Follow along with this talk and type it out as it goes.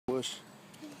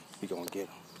We gonna get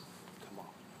him. Come on.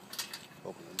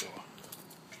 Open the door.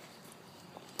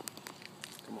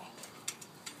 Come on.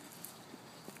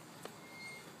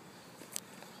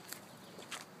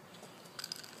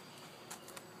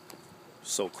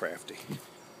 So crafty.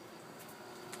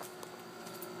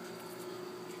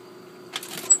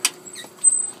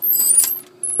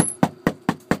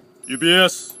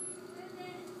 UPS.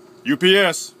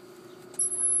 UPS.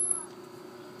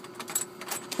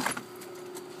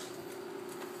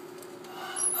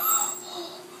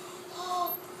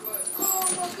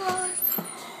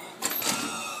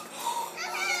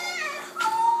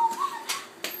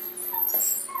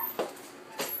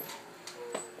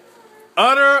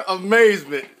 Utter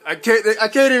amazement. I can't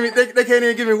even they can't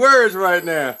even give me words right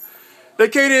now. They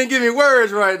can't even give me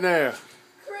words right now.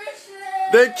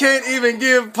 They can't even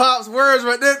give Pops words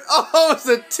right now. Oh, it's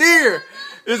a tear.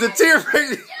 It's a tear.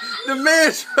 The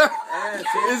man's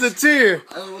it's a tear.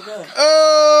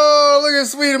 Oh, look at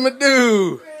Sweetie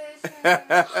Madoo.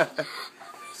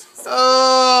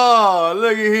 Oh,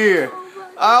 look at here.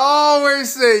 I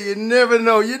always say you never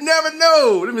know. You never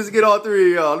know. Let me just get all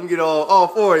three of y'all. Let me get all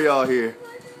four of y'all here.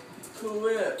 Cool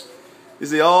it. You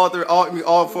see all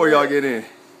four of y'all get in.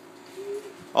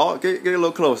 Get a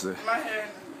little closer. My hair.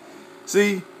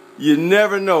 See, you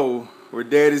never know where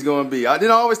Daddy's gonna be. I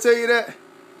didn't always tell you that.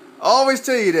 I always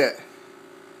tell you that.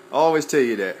 I always tell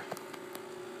you that.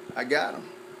 I got him.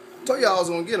 Told y'all I was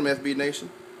gonna get him, FB Nation.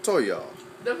 Told y'all.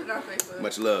 Definitely not Facebook.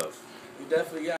 Much love. You definitely got